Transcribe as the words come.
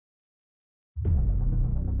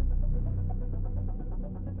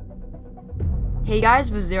Hey guys,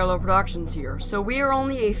 Vizerlo Productions here. So we are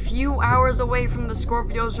only a few hours away from the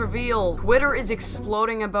Scorpio's reveal. Twitter is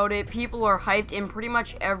exploding about it, people are hyped, and pretty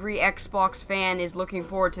much every Xbox fan is looking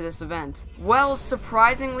forward to this event. Well,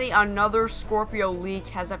 surprisingly, another Scorpio leak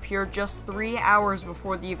has appeared just 3 hours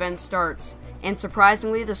before the event starts. And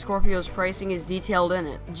surprisingly, the Scorpio's pricing is detailed in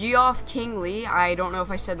it. Geoff Kingley, I don't know if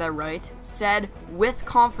I said that right, said with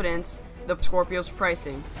confidence the Scorpio's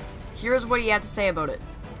pricing. Here's what he had to say about it.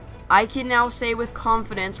 I can now say with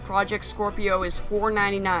confidence Project Scorpio is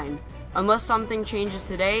 $4.99. Unless something changes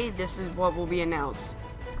today, this is what will be announced.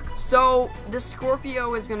 So, the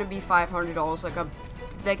Scorpio is going to be $500,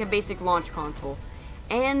 like a basic launch console.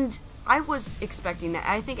 And I was expecting that.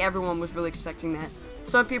 I think everyone was really expecting that.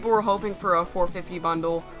 Some people were hoping for a $450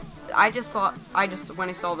 bundle. When I saw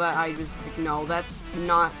that, I was like, no,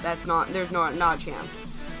 there's not a chance.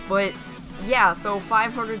 But yeah, so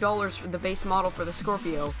 $500 for the base model for the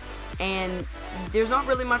Scorpio. And there's not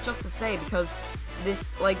really much else to say because this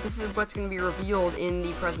is what's going to be revealed in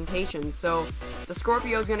the presentation. So the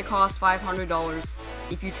Scorpio is going to cost $500.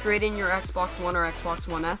 If you trade in your Xbox One or Xbox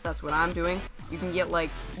One S, that's what I'm doing. You get like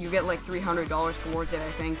 $300 towards it,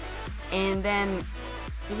 I think. And then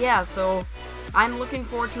yeah, so I'm looking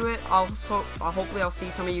forward to it. Hopefully I'll see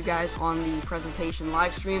some of you guys on the presentation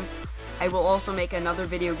live stream. I will also make another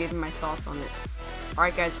video giving my thoughts on it.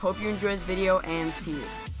 Alright guys, hope you enjoyed this video and see you.